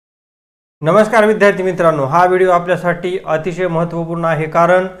नमस्कार विद्यार्थी मित्रांनो, हा व्हिडिओ आपल्यासाठी अतिशय महत्त्वपूर्ण आहे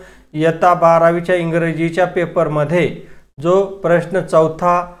कारण इयत्ता 12वीच्या इंग्रजीच्या पेपरमध्ये जो प्रश्न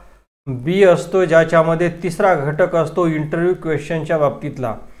चौथा बी असतो ज्याच्यामध्ये तिसरा घटक असतो इंटरव्ह्यू क्वेश्चनच्या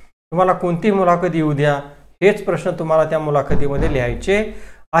बाबतीतला, तुम्हाला कोणती मुलाखत येऊ द्या हेच प्रश्न तुम्हाला त्या मुलाखतीमध्ये लिहायचे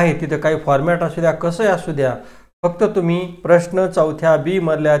आहे। तिथे काही फॉर्मॅट असू द्या कसंही असू द्या, फक्त तुम्ही प्रश्न चौथ्या बी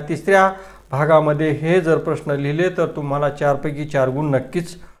मधल्या तिसऱ्या भागामध्ये हे जर प्रश्न लिहिले तर तुम्हाला 4 पैकी 4 गुण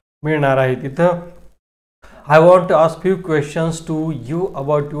नक्कीच मिळणार आहे। तिथं I want to ask few questions to you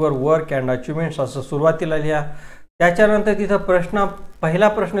about your work and achievements असं सुरुवातीला लिहा। त्याच्यानंतर तिथं पहिला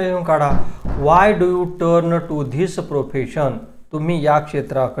प्रश्न लिहून काढा, why do U turn to this profession, तुम्ही या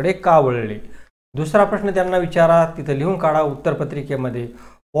क्षेत्राकडे का वळले। दुसरा प्रश्न त्यांना विचारा, तिथं लिहून काढा उत्तरपत्रिकेमध्ये,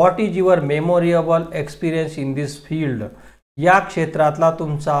 what is your memorable experience in this field, या क्षेत्रातला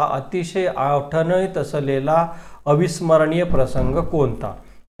तुमचा अतिशय आठवणीत असलेला अविस्मरणीय प्रसंग कोणता।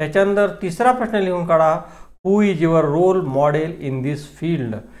 त्याच्यानंतर तिसरा प्रश्न लिहून काढा, who is your role model in this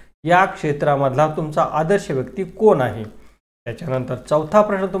field, या क्षेत्रामधला तुमचा आदर्श व्यक्ती कोण आहे। त्याच्यानंतर चौथा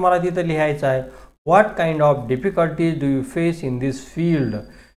प्रश्न तुम्हाला तिथे लिहायचा आहे, what kind of difficulties do you face in this field,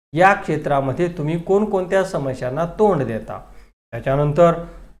 या क्षेत्रामध्ये तुम्ही कोणकोणत्या समस्यांना तोंड देता। त्याच्यानंतर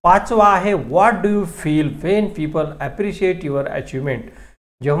पाचवा आहे, what do you feel when people appreciate your achievement,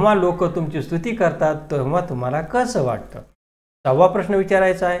 जेव्हा लोक तुमची स्तुती करतात तेव्हा तुम्हाला कसं वाटतं। सहावा प्रश्न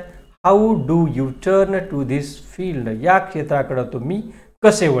विचारायचा आहे, how do U turn to this field, या क्षेत्राकडे तुम्ही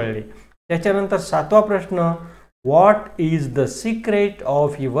कसे वळले। त्याच्यानंतर सातवा प्रश्न, what is the secret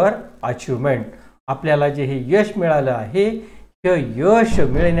of your achievement, आपल्याला जे हे यश मिळालं आहे हे यश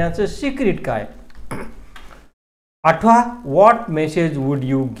मिळण्याचं सिक्रेट काय। आठवा, what message would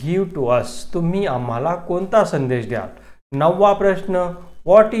you give to us, तुम्ही आम्हाला कोणता संदेश द्याल। नववा प्रश्न,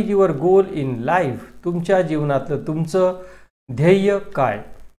 what is your goal in life, तुमच्या जीवनातलं तुमचं ध्येय काय।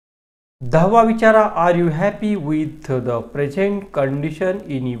 10वा विचारा, R you happy with the present condition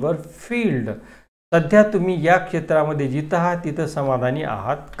in your field, सध्या तुम्ही या क्षेत्रामध्ये जिथं आहात तिथं समाधानी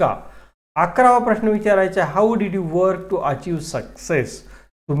आहात का। 11वा प्रश्न विचारायचा, how did you work to achieve success,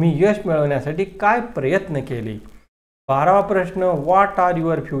 तुम्ही यश मिळवण्यासाठी काय प्रयत्न केले। 12वा प्रश्न, what R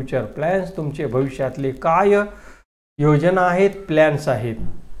your future plans, तुमचे भविष्यातले काय योजना आहेत प्लॅन्स आहेत।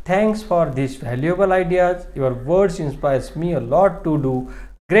 Thanks for this valuable ideas, your words inspires me a lot to do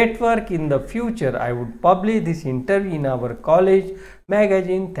great work in the future, I would publish this interview in our college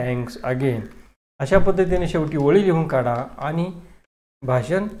magazine, thanks again. अशा पद्धतीने शेवटी ओळी लिहून काढा आणि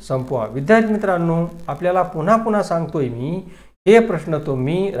भाषण संपवा। विद्यार्थी मित्रांनो, आपल्याला पुन्हा पुन्हा सांगतोय मी, हे प्रश्न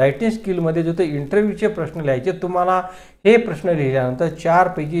तुम्ही रायटिंग स्किलमध्ये जो इंटरव्ह्यूचे प्रश्न लिहायचे, तुम्हाला हे प्रश्न लिहिल्यानंतर 4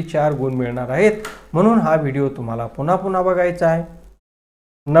 पैकी 4 गुण मिळणार आहेत, म्हणून हा व्हिडिओ तुम्हाला पुन्हा पुन्हा बघायचा आहे।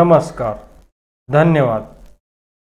 नमस्कार, धन्यवाद।